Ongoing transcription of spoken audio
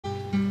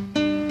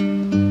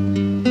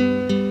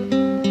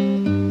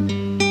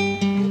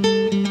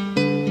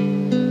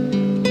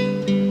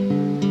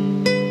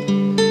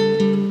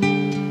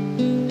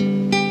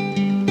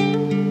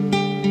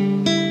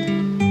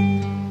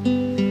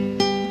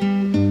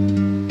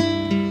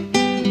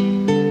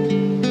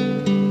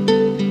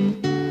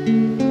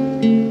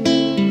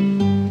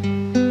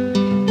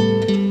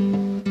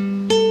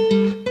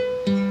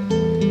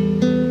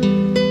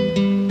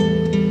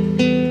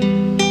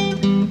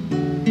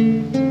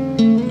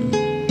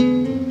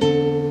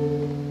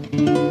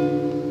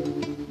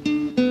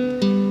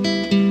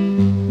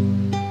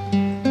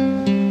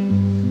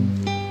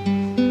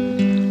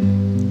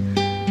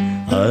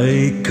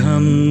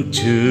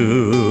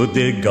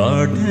the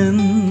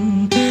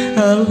garden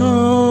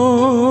alone,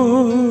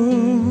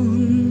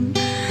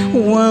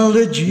 while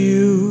the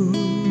dew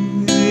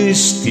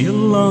is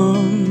still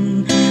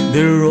on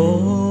the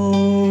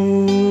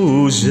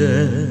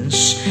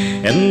roses,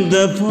 and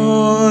the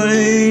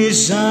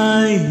voice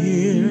I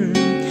hear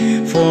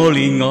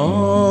falling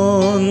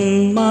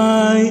on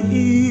my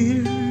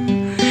ear,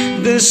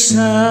 the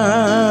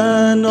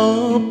Son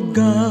of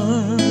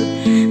God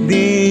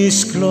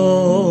discloses,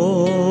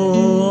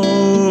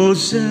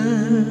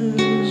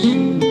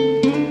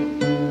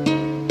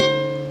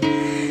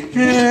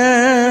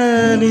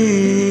 and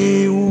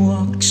He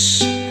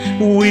walks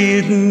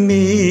with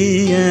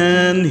me,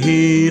 and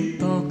He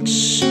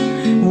talks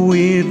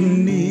with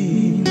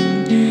me,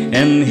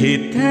 and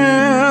He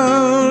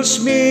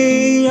tells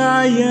me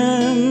I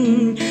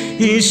am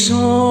His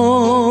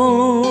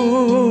own,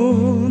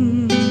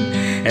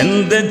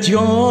 and the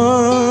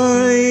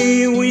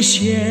joy we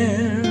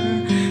share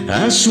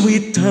as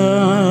we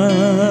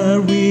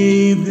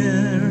tarry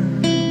there,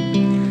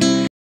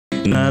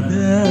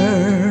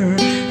 another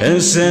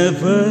has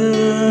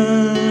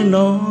ever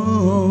known.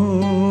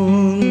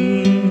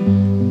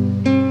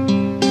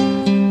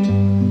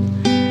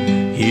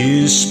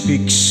 He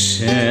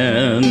speaks,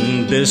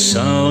 and the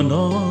sound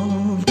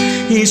of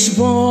His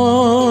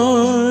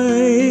voice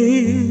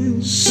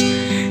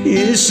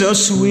is so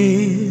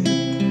sweet,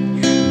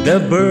 the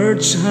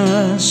birds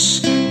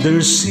hush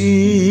their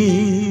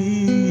singing,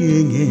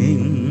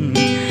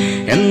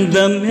 and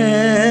the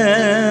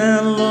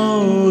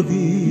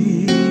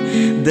melody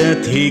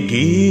that He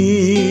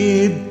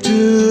gives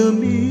to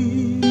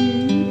me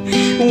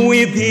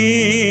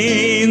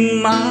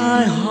within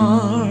my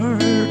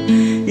heart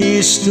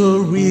is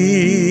still ringing.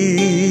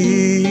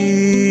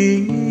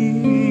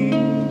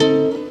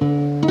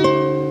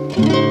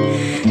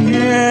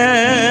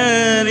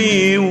 And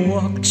He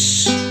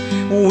walks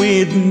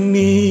with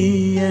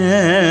me,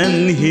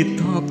 and He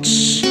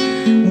talks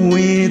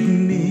with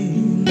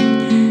me,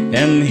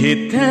 and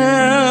He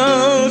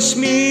tells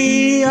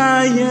me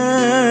I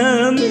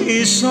am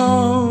His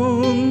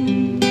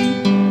own,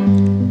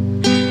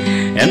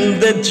 and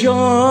the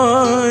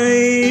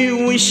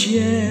joy we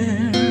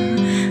share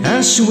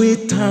as we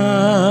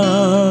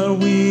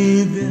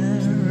tarry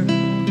there,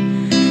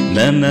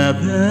 none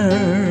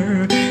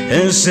other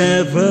has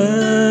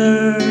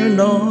ever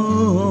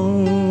known.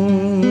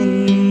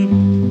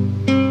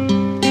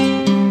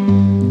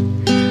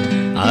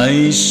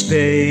 I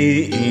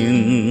stay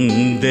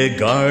in the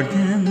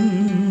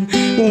garden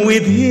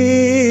with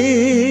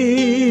Him,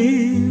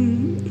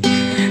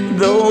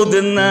 though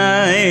the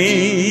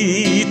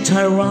night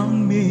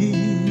around me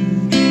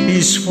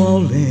is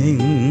falling,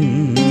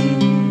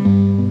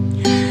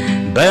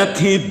 but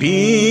He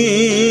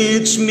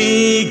bids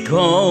me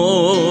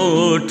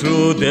go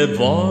through the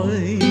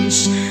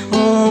voice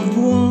of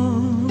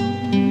one.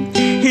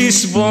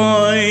 His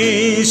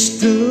voice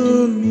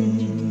to me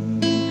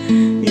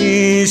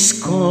is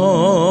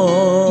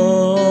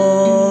calling,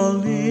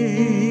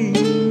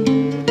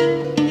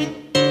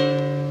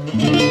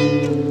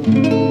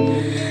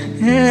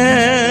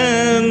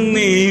 and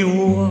He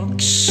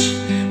walks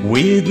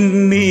with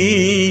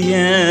me,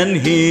 and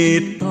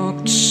He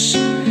talks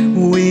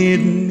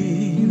with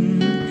me,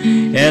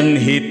 and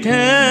He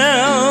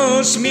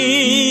tells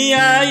me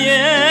I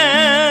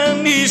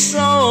am His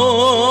own,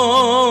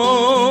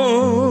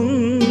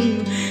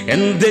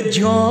 and the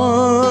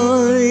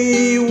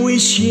joy we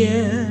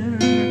share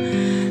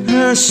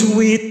as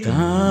we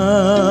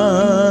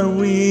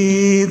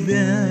tarry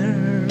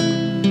there,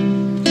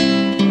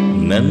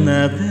 none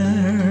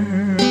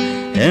other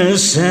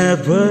has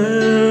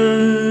ever